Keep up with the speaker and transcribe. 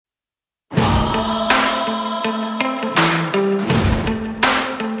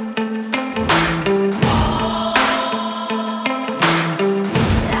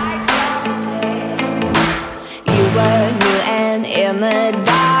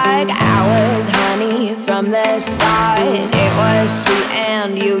like ours, honey, from the start. It was sweet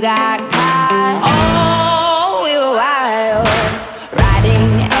and you got caught. Oh, we were wild, riding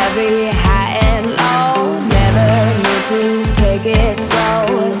every high and low. Never knew to take it slow.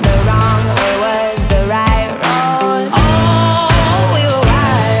 The wrong way was the right road. Oh, we were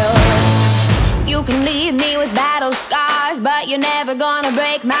wild. You can leave me with battle scars, but you're never gonna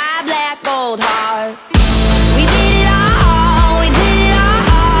break my black gold heart. We did it all, we did it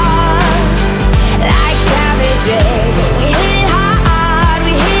all, like savages. We hit it hard,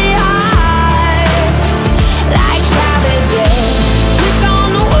 we hit it hard, like savages. Took on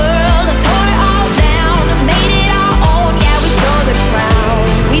the world and tore it all down and made it our own. Yeah, we stole the crown.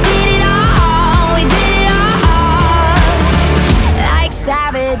 We did it all, we did it all, like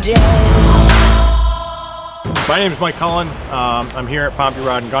savages. My name is Mike Cullen. I'm here at Pompey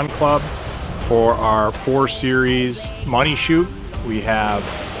Rod and Gun Club for our 4 series money shoot. We have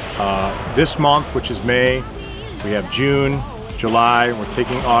this month, which is May. We have June, July. We're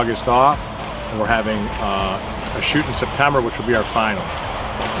taking August off, and we're having a shoot in September, which will be our final.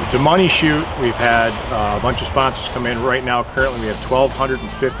 It's a money shoot. We've had a bunch of sponsors come in. Right now, currently, we have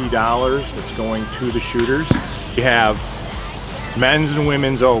 $1,250 that's going to the shooters. We have men's and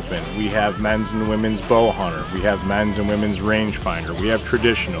women's open. We have men's and women's bow hunter. We have men's and women's rangefinder. We have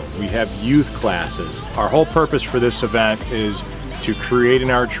traditional. We have youth classes. Our whole purpose for this event is to create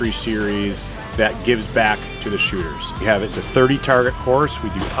an archery series that gives back to the shooters. It's a 30 target course. We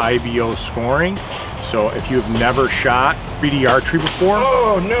do IBO scoring. So if you have never shot 3D archery before,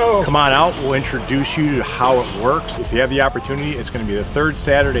 come on out. We'll introduce you to how it works. If you have the opportunity, it's going to be the 3rd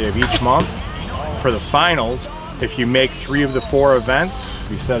Saturday of each month. For the finals, if you make 3 of the 4 events,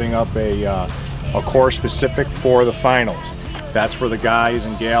 we'll be setting up a course specific for the finals. That's where the guys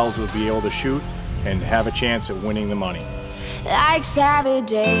and gals will be able to shoot and have a chance at winning the money. Like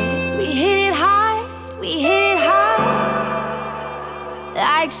savages, we hit it hard, we hit it hard.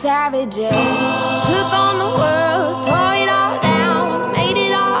 Like savages, took on the world, tore it all down, made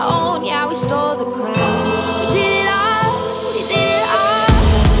it our own. Yeah, we stole the crown. We did it all, we did it all.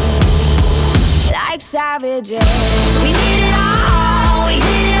 Like savages.